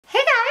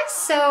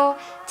So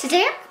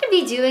today I'm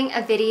going to be doing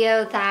a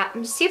video that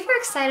I'm super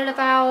excited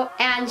about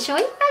and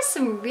showing you guys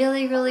some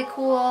really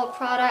cool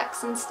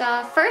products and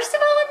stuff. First of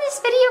all, in this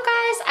video,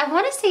 guys, I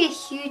want to say a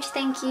huge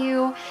thank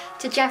you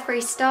to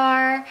Jeffree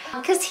Star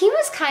because he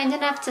was kind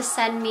enough to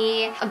send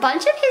me a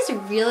bunch of his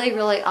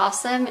really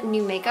awesome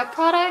new makeup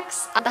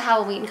products, the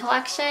Halloween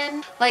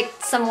collection, like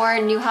some more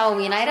new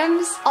Halloween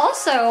items.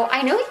 Also,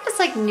 I know he has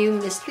like new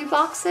mystery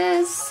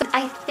boxes.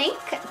 I think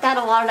that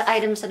a lot of the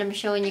items that I'm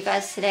showing you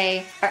guys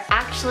today are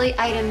actually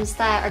items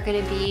that are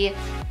going to be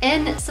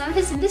in some of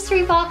his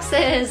mystery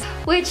boxes,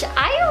 which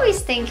I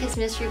always think his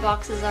mystery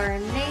boxes are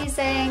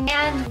amazing.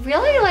 And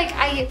really, like,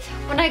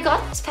 when I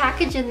got this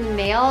package in the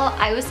mail,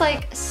 I was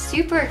like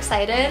super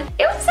excited.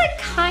 It was like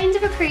kind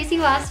of a crazy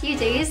last few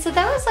days, so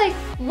that was like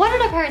one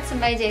of the parts of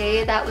my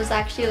day that was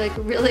actually like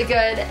really good,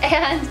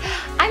 and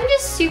I'm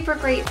just super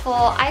grateful.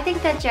 I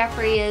think that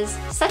Jeffree is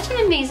such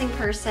an amazing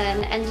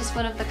person and just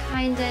one of the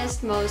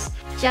kindest, most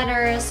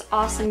generous,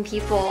 awesome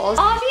people.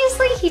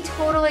 Obviously, he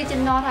totally did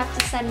not have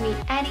to send me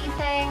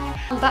anything,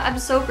 but I'm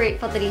so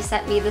grateful that he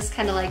sent me this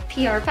kind of like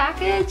PR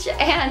package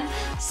and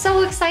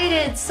so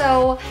excited.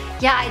 So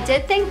yeah, I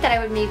did think that I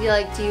would maybe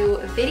like do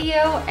a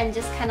video and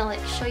just kind of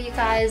like show you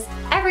guys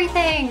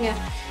everything.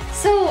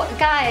 So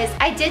guys,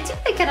 I did do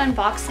like an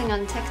unboxing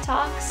on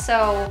TikTok,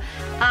 so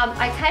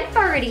I kind of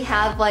already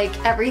have like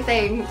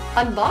everything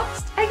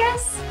unboxed, I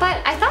guess.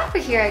 But I thought for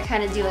here I'd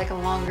kind of do like a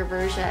longer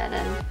version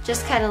and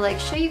just kind of like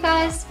show you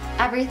guys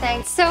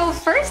everything. So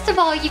first of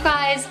all, you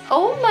guys,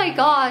 oh my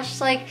gosh,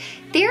 like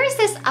there is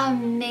this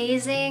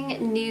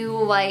amazing new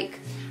like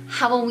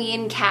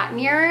Halloween cat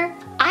mirror.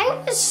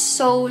 I was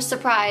so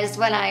surprised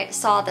when I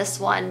saw this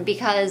one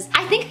because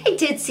I think I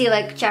did see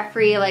like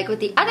Jeffree like with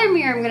the other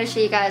mirror I'm gonna show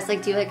you guys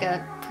like do like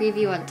a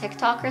preview on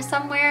TikTok or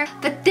somewhere,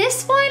 but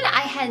this one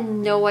I had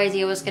no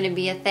idea was gonna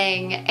be a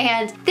thing.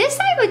 And this,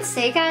 I would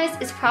say, guys,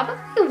 is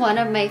probably one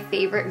of my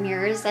favorite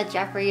mirrors that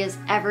Jeffree has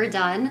ever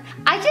done.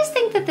 I just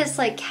think that this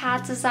like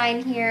cat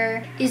design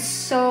here is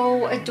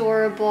so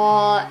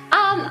adorable.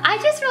 I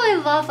just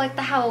really love like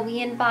the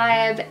Halloween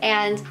vibe,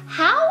 and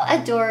how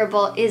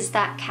adorable is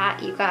that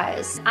cat, you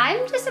guys?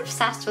 I'm just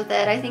obsessed with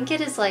it. I think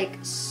it is like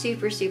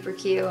super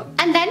cute.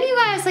 And then you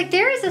guys, like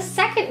there is a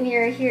second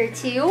mirror here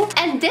too,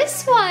 and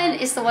this one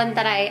is the one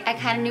that I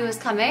kind of knew was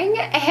coming,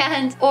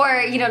 and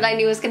or you know, that I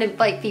knew was gonna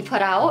like be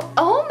put out.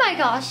 Oh my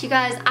gosh, you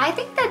guys, I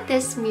think that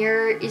this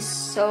mirror is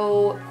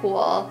so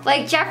cool.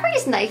 Like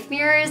Jeffree's knife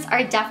mirrors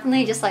are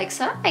definitely just like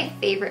some of my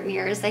favorite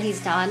mirrors that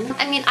he's done.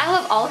 I mean, I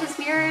love all of his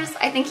mirrors.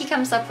 I think he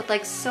comes up with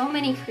like so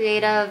many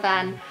creative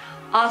and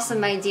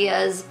awesome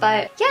ideas,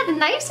 but yeah, the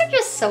knives are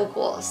just so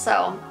cool,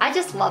 so I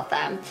just love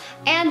them.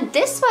 And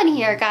this one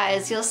here,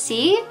 guys, you'll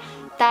see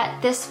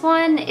that this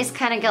one is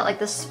kind of got like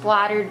the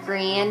splattered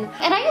green,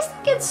 and I just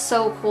think it's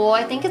so cool.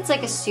 I think it's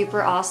like a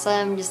super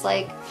awesome just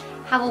like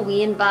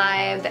Halloween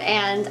vibe,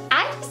 and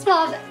I just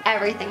love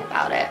everything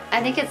about it.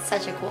 I think it's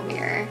such a cool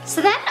mirror.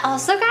 So then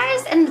also,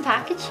 guys, in the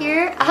package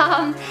here,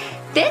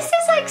 this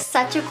is like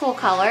such a cool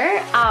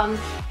color.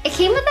 It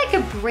came with like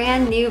a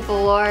brand new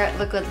velour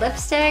liquid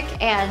lipstick,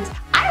 and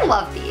I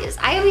love these.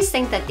 I always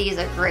think that these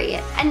are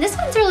great. And this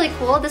one's really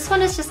cool. This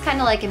one is just kind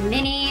of like a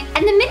mini.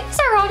 And the minis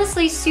are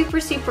honestly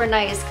super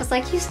nice because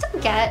like you still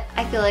get,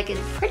 I feel like, a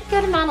pretty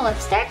good amount of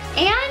lipstick.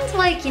 And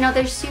like, you know,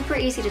 they're super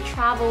easy to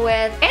travel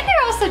with. And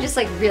they're also just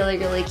like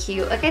really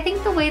cute. Like I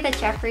think the way that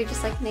Jeffree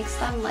just like makes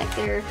them, like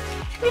they're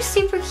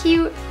super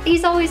cute.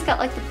 He's always got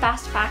like the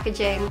best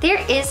packaging. There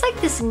is like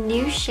this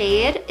new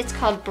shade. It's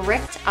called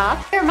Bricked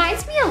Up. It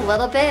reminds me a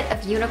little bit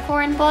of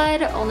unicorn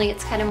blood, only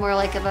it's kind of more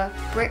like of a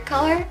brick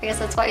color. I guess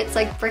that's why it's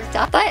like bricked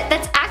up. But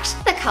that's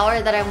actually the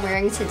color that I'm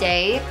wearing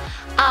today.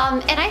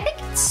 And I think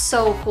it's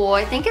so cool.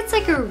 I think it's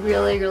like a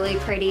really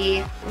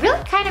pretty,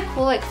 really kind of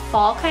cool like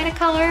fall kind of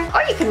color.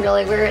 Or you can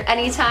really wear it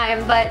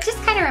anytime, but it just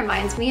kind of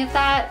reminds me of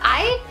that.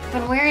 I've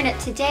been wearing it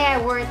today.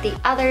 I wore it the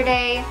other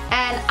day,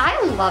 and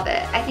I love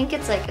it. I think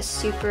it's like a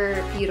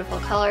super beautiful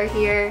color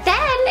here.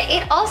 Then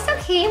it also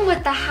came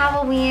with the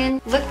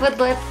Halloween liquid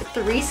lip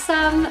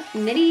threesome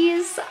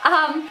minis.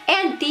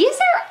 And these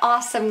are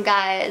awesome,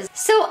 guys.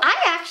 So I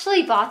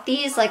actually bought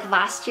these like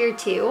last year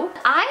too.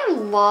 I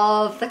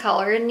love the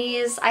color in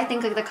these. I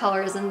think like the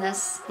colors in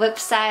this lip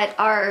set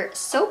are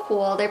so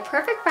cool. They're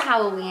perfect for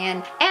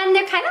Halloween, and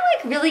they're kind of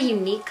like really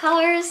unique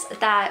colors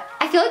that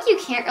I feel like you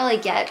can't really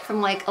get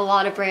from like a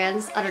lot of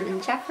brands other than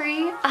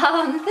Jeffree.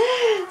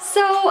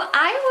 So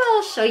I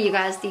will show you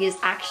guys these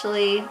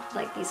actually,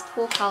 like these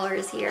cool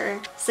colors here.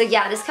 So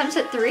yeah, this comes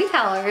with 3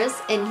 colors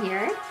in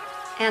here.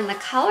 And the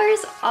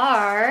colors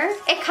are,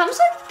 it comes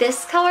with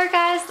this color,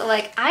 guys, that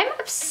like I'm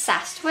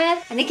obsessed with.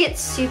 I think it's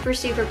super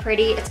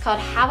pretty. It's called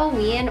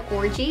Halloween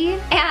Orgy,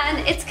 and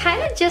it's kind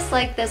of just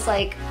like this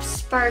like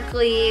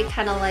sparkly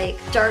kind of like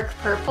dark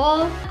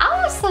purple.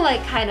 I'll also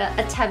like kind of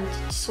attempt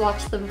to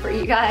swatch them for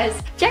you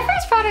guys.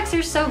 Jeffree's products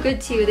are so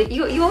good too that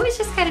you always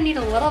just kind of need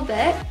a little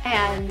bit,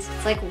 and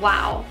it's like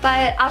wow.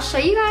 But I'll show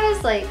you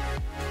guys like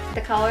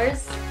the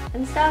colors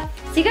and stuff.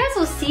 So you guys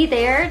will see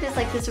there's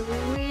like this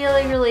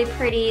really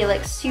pretty,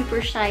 like super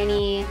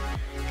shiny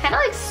kind of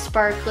like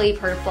sparkly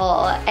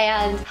purple,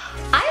 and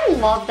I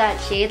love that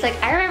shade.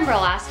 Like, I remember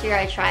last year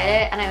I tried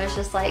it and I was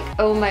just like,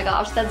 oh my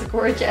gosh, that's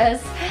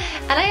gorgeous.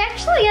 And I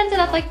actually ended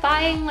up like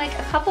buying like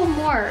a couple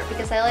more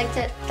because I liked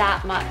it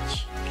that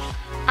much.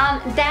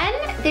 Then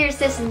there's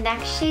this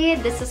next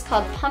shade. This is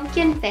called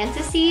Pumpkin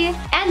Fantasy,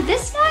 and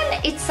this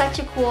one, it's such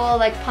a cool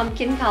like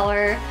pumpkin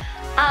color.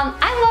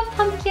 I love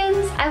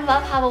pumpkins, I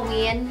love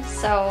Halloween,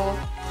 so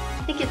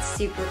I think it's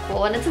super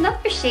cool. And it's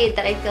another shade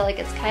that I feel like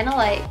it's kind of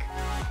like,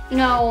 you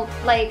know,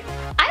 like,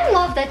 I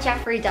love that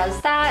Jeffree does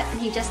that,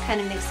 and he just kind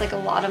of makes like a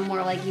lot of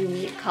more like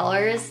unique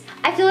colors.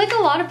 I feel like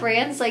a lot of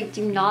brands like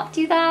do not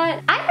do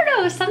that. I don't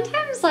know,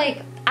 sometimes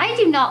like, I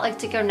do not like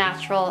to go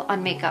natural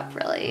on makeup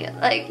really,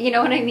 like, you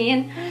know what I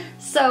mean?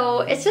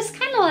 So it's just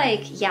kind of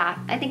like, yeah,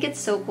 I think it's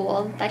so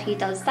cool that he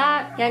does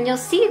that. And you'll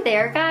see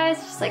there, guys,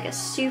 just like a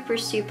super,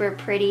 super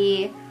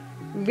pretty,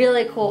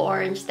 really cool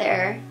orange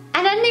there.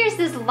 And then there's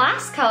this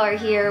last color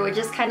here, which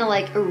is kind of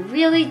like a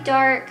really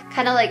dark,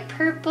 kind of like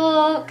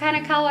purple kind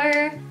of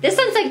color. This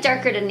one's like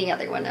darker than the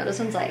other one. No, this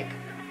one's like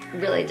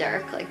really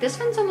dark. Like this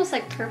one's almost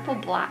like purple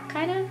black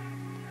kind of.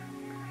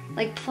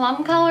 Like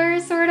plum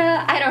colors,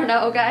 sorta. I don't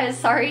know, guys,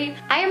 sorry.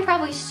 I am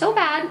probably so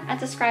bad at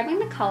describing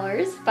the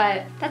colors,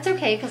 but that's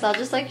okay because I'll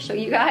just like show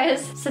you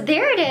guys. So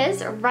there it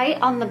is,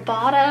 right on the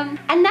bottom.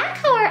 And that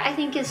color I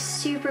think is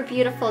super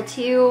beautiful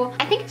too.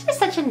 I think it's just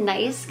such a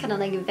nice kind of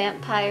like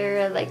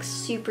vampire, like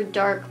super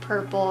dark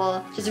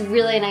purple. Just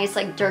really nice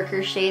like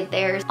darker shade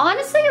there.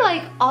 Honestly,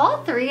 like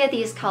all three of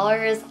these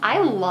colors I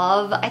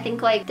love. I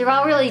think like they're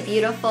all really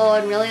beautiful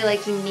and really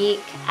like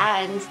unique,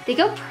 and they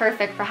go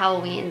perfect for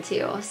Halloween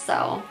too,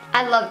 so.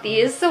 I love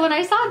these. So when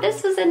I saw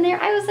this was in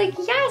there, I was like,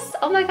 yes,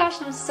 oh my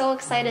gosh, I'm so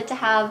excited to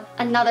have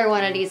another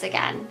one of these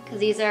again, because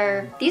these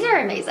are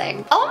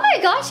amazing. Oh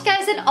my gosh,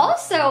 guys, and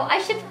also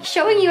I should be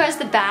showing you guys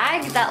the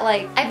bag that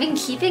like I've been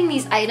keeping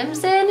these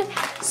items in.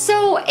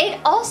 So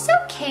it also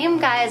came,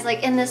 guys,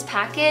 like in this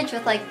package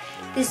with like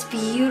this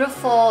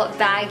beautiful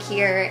bag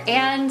here,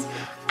 and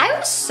I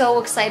was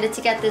so excited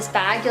to get this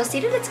bag. You'll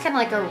see that it's kind of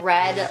like a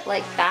red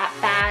like bat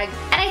bag,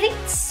 and I think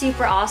it's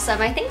super awesome.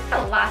 I think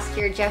that last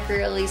year Jeffree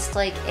released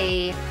like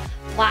a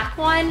black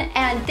one,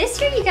 and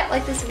this year you get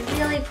like this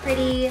really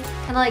pretty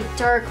kind of like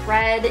dark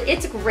red.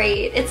 It's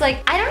great. It's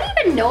like, I don't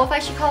even know if I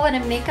should call it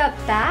a makeup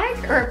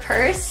bag or a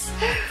purse.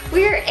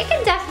 It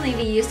can definitely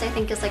be used, I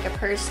think, as like a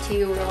purse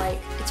too, where like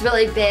it's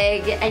really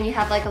big and you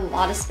have like a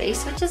lot of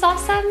space, which is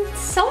awesome. It's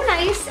so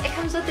nice. It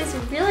comes with this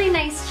really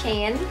nice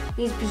chain,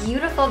 these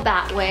beautiful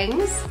bat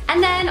wings,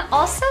 and then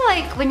also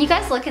like when you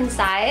guys look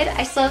inside,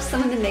 I still have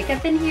some of the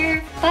makeup in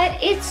here,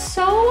 but it's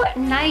so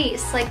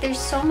nice. Like there's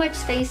so much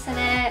space in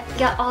it. You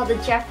got all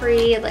the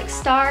Jeffree like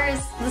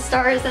stars, the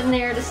stars in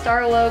there, the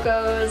star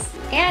logos,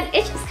 and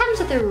it just comes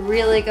with a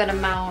really good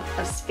amount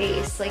of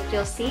space. Like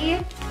you'll see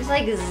there's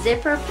like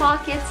zipper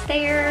pockets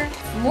there,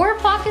 more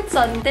pockets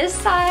on this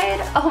side.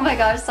 Oh my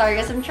gosh, sorry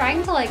guys, I'm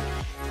trying to like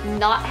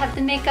not have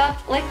the makeup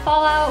like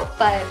fall out,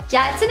 but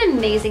yeah, it's an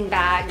amazing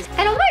bag.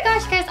 And oh my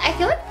gosh, guys, I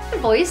feel like my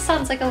voice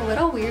sounds like a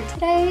little weird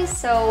today,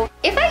 so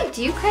if I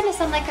do kind of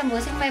sound like I'm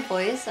losing my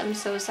voice, I'm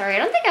so sorry. I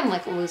don't think I'm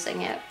like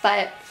losing it,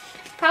 but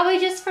probably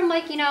just from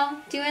like, you know,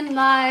 doing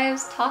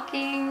lives,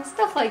 talking,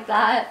 stuff like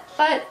that.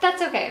 But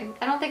that's okay.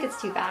 I don't think it's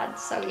too bad,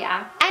 so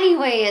yeah.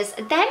 Anyways,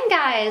 then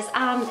guys,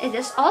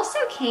 this also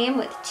came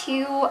with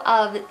 2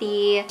 of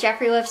the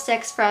Jeffree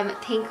lipsticks from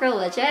Pink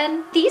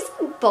Religion. These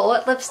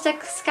bullet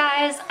lipsticks,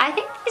 guys, I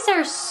think these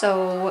are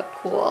so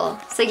cool.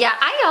 So yeah,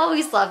 I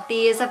always love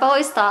these. I've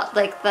always thought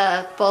like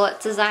the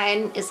bullet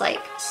design is like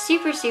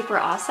super, super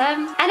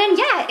awesome. And then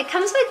yeah, it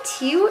comes with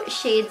 2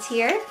 shades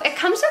here. It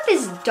comes with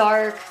this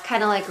dark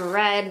kind of like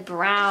red,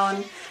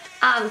 brown,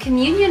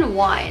 communion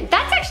wine.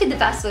 That's actually the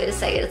best way to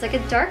say it. It's like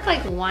a dark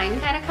like wine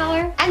kind of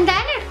color. And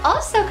then it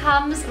also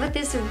comes with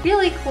this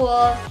really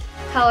cool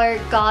color,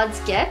 God's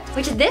Gift,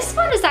 which this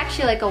one is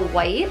actually like a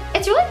white.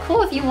 It's really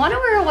cool. If you want to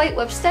wear a white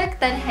lipstick,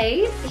 then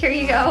hey, here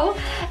you go.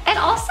 And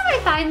also I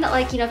find that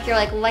like, you know, if you're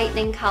like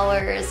lightning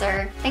colors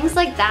or things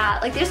like that,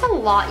 like there's a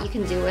lot you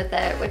can do with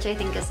it, which I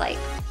think is like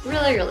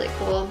really, really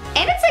cool.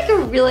 And it's like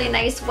a really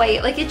nice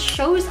white. Like it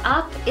shows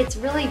up, it's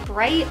really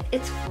bright,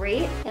 it's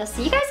great. Yeah,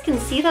 so you guys can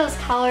see those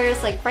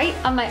colors like right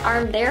on my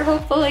arm there,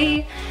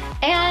 hopefully.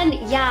 And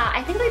yeah,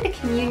 I think like the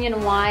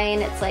communion wine,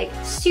 it's like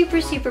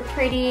super, super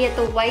pretty.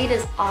 The white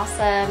is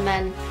awesome.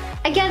 And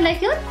again, I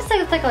feel like this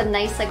is like a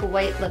nice like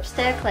white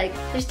lipstick. Like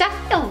there's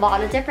definitely a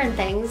lot of different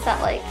things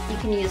that like you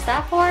can use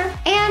that for.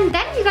 And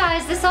then you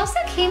guys, this also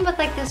came with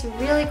like this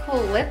really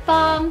cool lip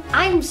balm.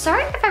 I'm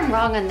sorry if I'm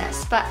wrong on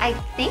this, but I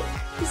think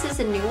this is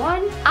a new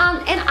one.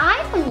 And I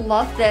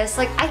love this.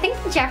 Like I think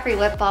the Jeffree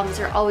lip balms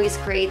are always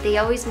great. They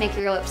always make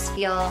your lips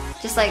feel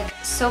just like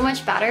so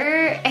much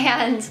better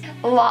and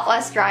a lot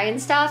less dry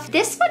and stuff.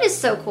 This one is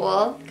so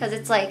cool because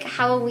it's like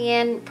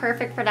Halloween,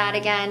 perfect for that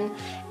again.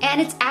 And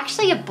it's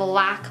actually a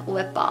black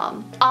lip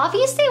balm.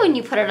 Obviously when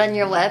you put it on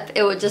your lip,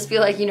 it would just be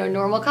like, you know,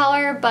 normal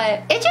color,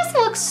 but it just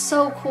looks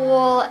so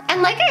cool.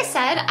 And like I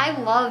said, I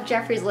love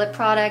Jeffree's lip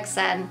products,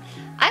 and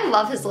I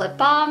love his lip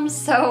balms,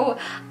 so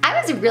I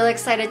was really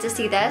excited to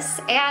see this.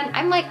 And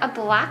I'm like, a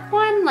black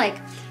one, like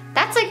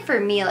that's like for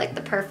me like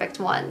the perfect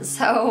one.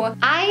 So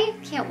I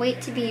can't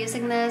wait to be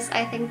using this.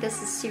 I think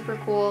this is super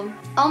cool.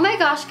 Oh my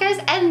gosh guys,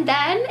 and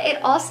then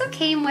it also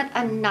came with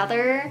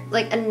another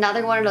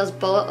one of those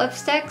bullet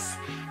lipsticks.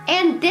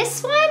 And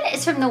this one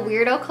is from the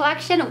Weirdo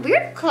collection.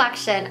 Weirdo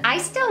collection, I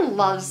still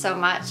love so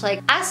much.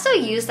 Like, I still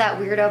use that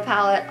Weirdo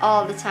palette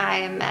all the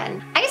time,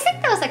 and I just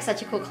think that was like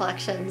such a cool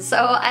collection, so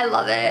I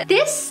love it.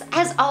 This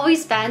has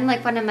always been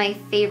like one of my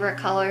favorite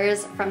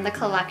colors from the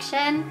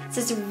collection. It's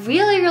this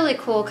really, really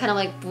cool kind of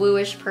like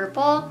bluish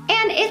purple,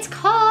 and it's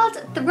called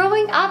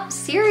Throwing Up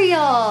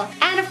Cereal.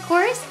 And of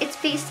course, it's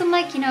based on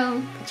like, you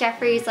know,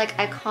 Jeffree's like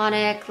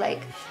iconic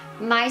like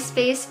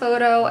MySpace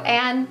photo,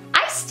 and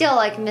I still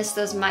like miss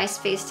those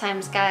MySpace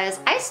times, guys.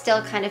 I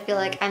still kind of feel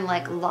like I'm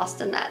like lost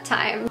in that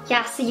time.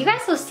 Yeah, so you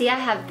guys will see I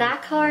have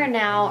that color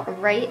now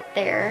right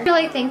there. I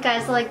really think,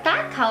 guys, like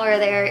that color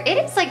there, it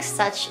is like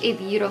such a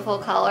beautiful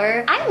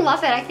color. I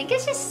love it. I think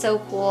it's just so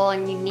cool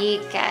and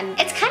unique, and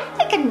it's kind of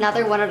like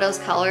another one of those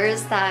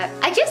colors that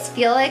I just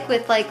feel like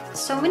with like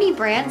so many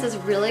brands is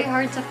really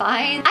hard to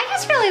find. I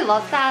just really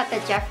love that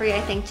Jeffree,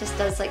 I think, just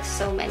does like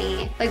so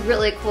many like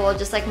really cool,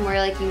 just like more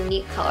like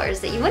unique colors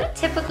that you wouldn't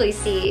typically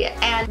see.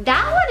 And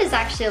that one is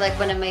actually like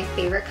one of my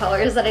favorite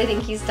colors that I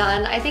think he's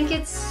done. I think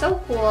it's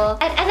so cool.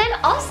 And then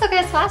also,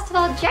 guys, last of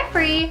all,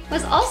 Jeffree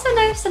was also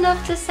nice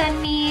enough to send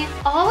me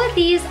all of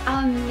these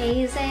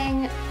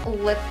amazing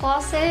lip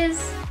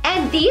glosses.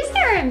 And these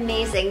are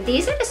amazing.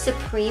 These are the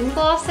Supreme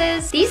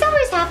glosses. These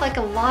always have like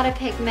a lot of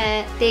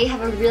pigment. They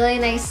have a really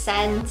nice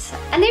scent,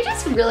 and they're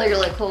just really,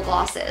 really cool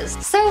glosses.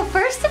 So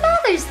first of all,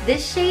 there's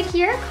this shade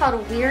here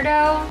called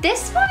Weirdo.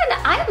 This one,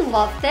 I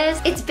love this.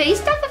 It's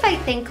based off of, I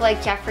think,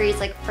 like Jeffree's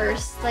like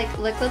first like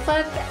liquid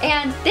lip,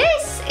 and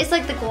this is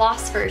like the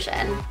gloss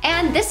version.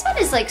 And this one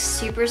is like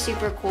super,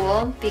 super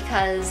cool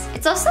because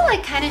it's also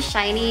like kind of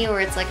shiny,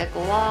 or it's like a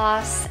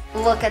gloss.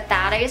 Look at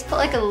that. I just put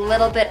like a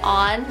little bit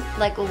on.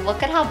 Like,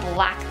 look at how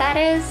black that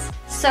is.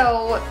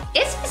 So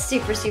it's just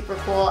super, super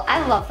cool.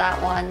 I love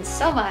that one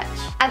so much.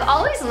 I've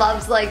always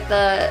loved like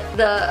the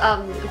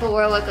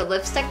Velour Liquid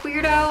Lipstick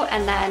Weirdo,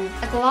 and then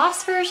a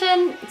gloss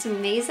version. It's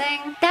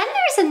amazing. Then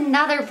there's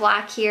another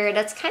black here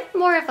that's kind of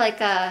more of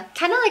like a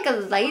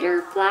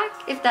lighter black,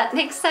 if that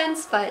makes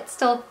sense, but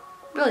still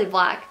really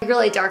black,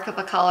 really dark of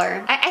a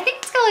color. I think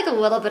it's got like a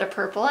little bit of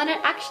purple in it,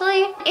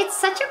 actually. It's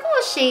such a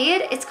cool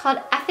shade. It's called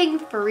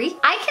Effing Freak.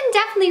 I can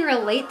definitely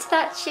relate to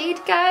that shade,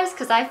 guys,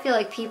 because I feel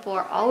like people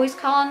are always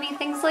calling me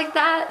things like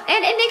that,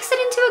 and it makes it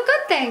into a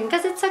good thing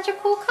because it's such a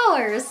cool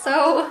color.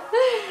 So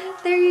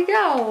there you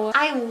go.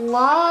 I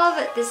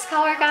love this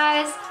color,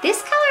 guys.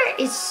 This color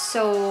is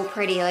so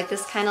pretty, like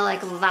this kind of like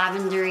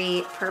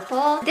lavendery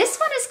purple. This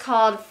one is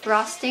called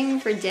Frosting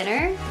for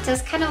Dinner. It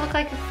does kind of look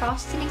like a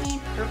frosting-y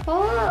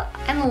purple.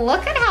 And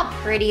look at how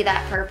pretty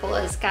that purple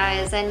is,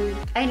 guys. And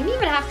I didn't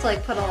even have to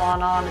like put a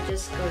lot on. It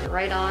just goes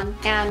right on.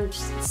 And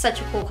just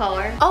such a cool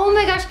color. Oh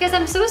my gosh, guys,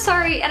 I'm so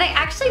sorry. And I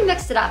actually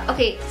mixed it up.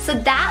 Okay, so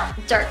that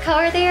dark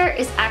color there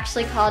is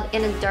actually called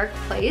In a Dark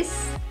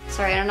Place.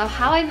 Sorry, I don't know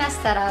how I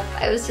messed that up.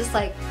 I was just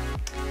like,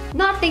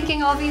 not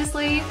thinking,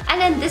 obviously.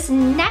 And then this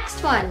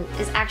next one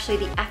is actually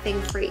the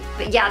Effing Freak.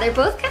 But yeah, they're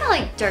both kind of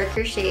like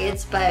darker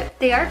shades, but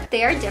they are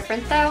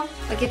different though.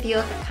 Like if you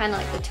look at kind of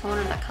like the tone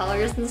of the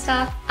colors and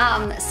stuff.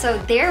 So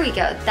there we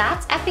go.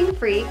 That's Effing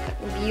Freak.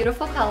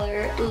 Beautiful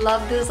color.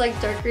 Love those like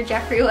darker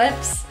Jeffree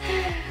lips.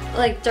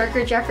 Like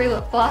darker Jeffree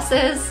lip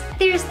glosses.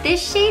 There's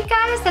this shade,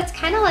 guys, that's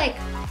kind of like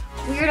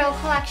Weirdo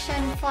collection,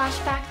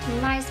 flashback to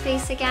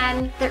MySpace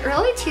again. The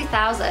early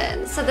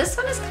 2000s. So this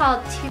one is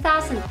called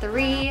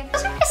 2003.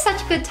 Those were just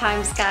such good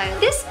times, guys.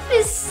 This one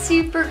is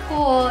super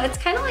cool. It's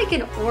kind of like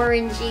an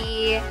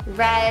orangey,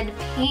 red,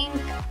 pink.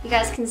 You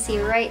guys can see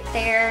right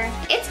there.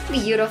 It's a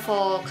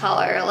beautiful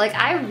color. Like,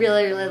 I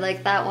really, really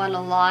like that one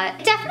a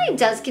lot. It definitely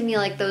does give me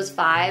like those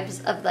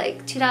vibes of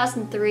like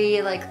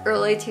 2003, like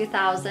early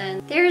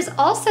 2000. There's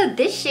also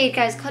this shade,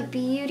 guys, called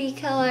Beauty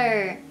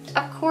Killer.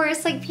 Of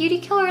course, like Beauty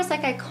Killer is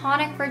like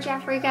iconic for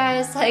Jeffree,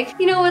 guys. Like,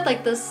 you know, with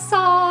like the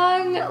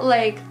song,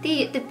 like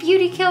the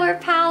Beauty Killer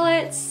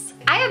palettes.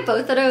 I have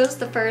both of those,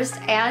 the first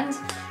and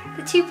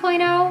the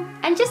 2.0,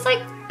 and just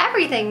like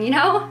everything, you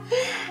know?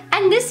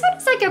 And this one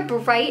is like a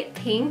bright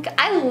pink.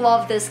 I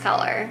love this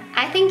color.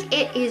 I think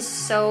it is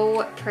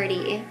so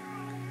pretty.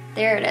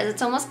 There it is.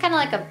 It's almost kind of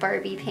like a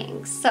Barbie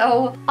pink.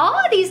 So all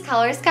of these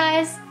colors,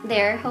 guys,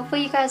 there.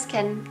 Hopefully you guys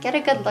can get a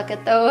good look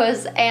at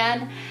those.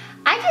 And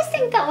I just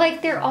think that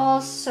like they're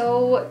all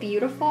so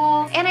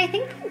beautiful. And I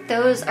think that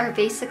those are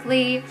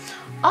basically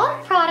all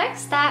the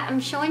products that I'm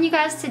showing you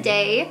guys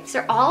today. These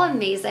are all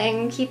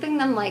amazing, keeping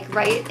them like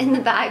right in the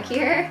bag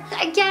here.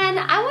 Again,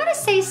 I want to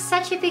say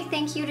such a big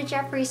thank you to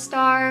Jeffree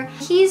Star.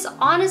 He's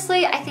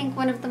honestly, I think,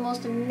 one of the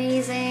most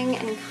amazing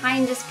and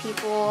kindest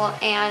people,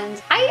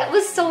 and I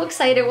was so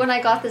excited when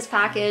I got this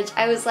package.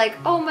 I was like,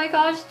 oh my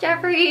gosh,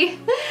 Jeffree,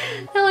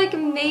 that like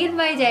made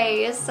my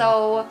day.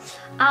 So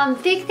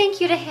big thank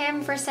you to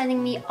him for sending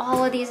giving me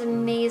all of these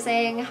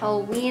amazing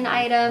Halloween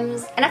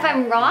items. And if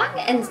I'm wrong,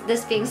 and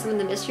this being some of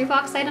the mystery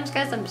box items,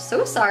 guys, I'm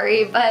so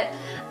sorry, but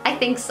I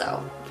think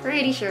so.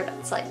 Pretty sure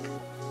that's like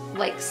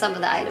some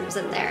of the items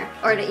in there,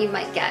 or that you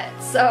might get.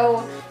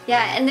 So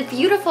yeah, and the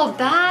beautiful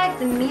bag,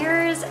 the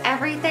mirrors,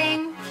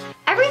 everything.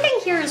 Everything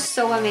here is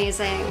so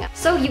amazing.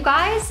 So you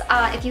guys,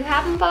 if you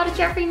haven't bought a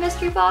Jeffree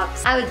mystery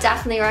box, I would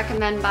definitely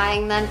recommend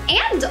buying them,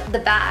 and the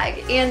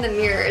bag and the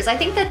mirrors. I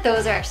think that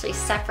those are actually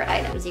separate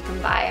items you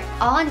can buy.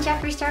 All on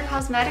Jeffree Star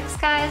Cosmetics,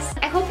 guys.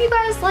 I hope you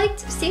guys liked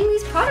seeing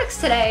these products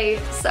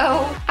today. So,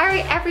 all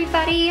right,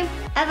 everybody,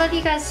 I love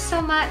you guys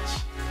so much.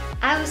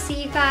 I will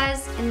see you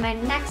guys in my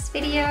next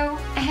video,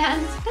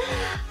 and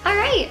all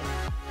right,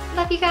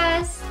 love you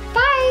guys.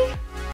 Bye.